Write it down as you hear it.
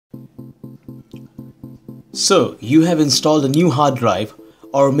So, you have installed a new hard drive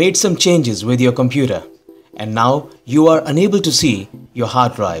or made some changes with your computer, and now you are unable to see your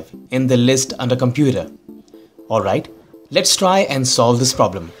hard drive in the list under computer. Alright, let's try and solve this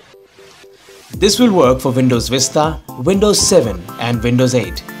problem. This will work for Windows Vista, Windows 7 and Windows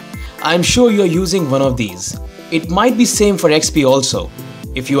 8. I am sure you are using one of these. It might be same for XP also.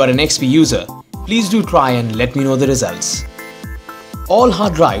 If you are an XP user, please do try and let me know the results. All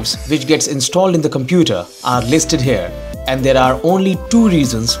hard drives which gets installed in the computer are listed here, and there are only two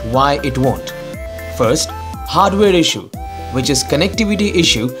reasons why it won't. First, hardware issue, which is connectivity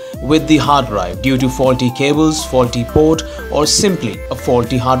issue with the hard drive due to faulty cables, faulty port or simply a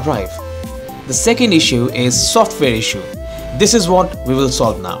faulty hard drive. The second issue is software issue. This is what we will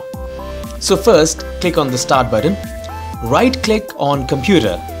solve now. So first, click on the Start button, right click on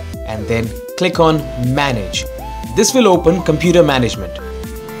Computer and then click on Manage. This will open Computer Management.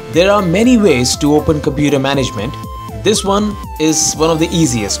 There are many ways to open Computer Management. This one is one of the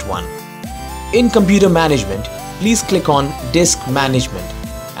easiest one. In Computer Management, please click on Disk Management,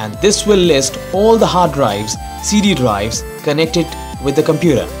 and this will list all the hard drives, CD drives connected with the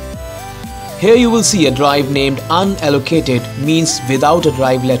computer. Here you will see a drive named Unallocated, means without a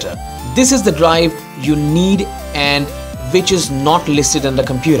drive letter. This is the drive you need and which is not listed on the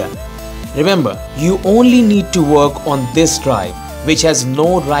computer. Remember, you only need to work on this drive which has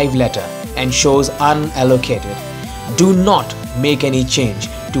no drive letter and shows unallocated. Do not make any change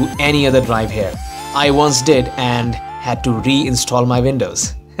to any other drive here. I once did and had to reinstall my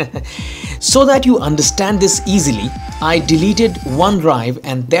Windows. So that you understand this easily, I deleted one drive,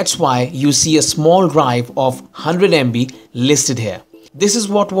 and that's why you see a small drive of 100 MB listed here. This is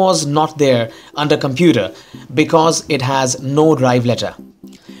what was not there under computer because it has no drive letter.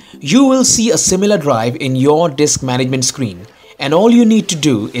 You will see a similar drive in your disk management screen, and all you need to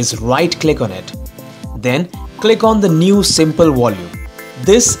do is right click on it. Then click on the new simple volume.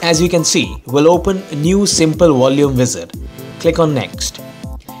 This, as you can see, will open a new simple volume wizard. Click on Next.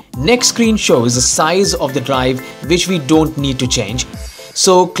 Next screen shows the size of the drive which we don't need to change.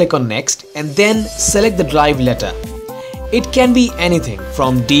 So click on Next and then select the drive letter. It can be anything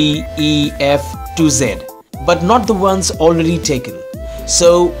from D, E, F to Z, but not the ones already taken.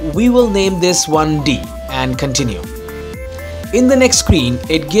 So we will name this one D and continue. In the next screen,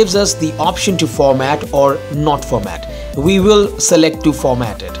 it gives us the option to format or not format. We will select to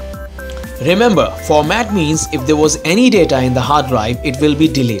format it. Remember, format means if there was any data in the hard drive, it will be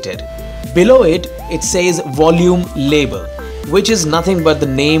deleted. Below it, it says volume label, which is nothing but the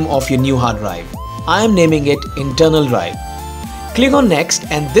name of your new hard drive. I am naming it internal drive. Click on Next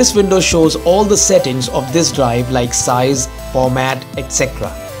and this window shows all the settings of this drive like size, format,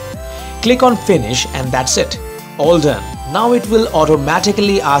 etc. Click on Finish and that's it. All done. Now it will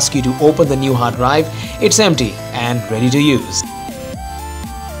automatically ask you to open the new hard drive. It's empty and ready to use.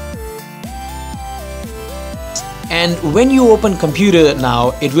 And when you open computer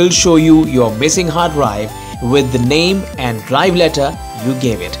now, it will show you your missing hard drive with the name and drive letter you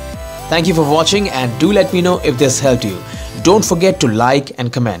gave it. Thank you for watching and do let me know if this helped you. Don't forget to like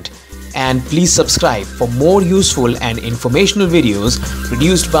and comment. And please subscribe for more useful and informational videos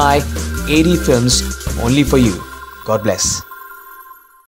produced by AD Films only for you. God bless.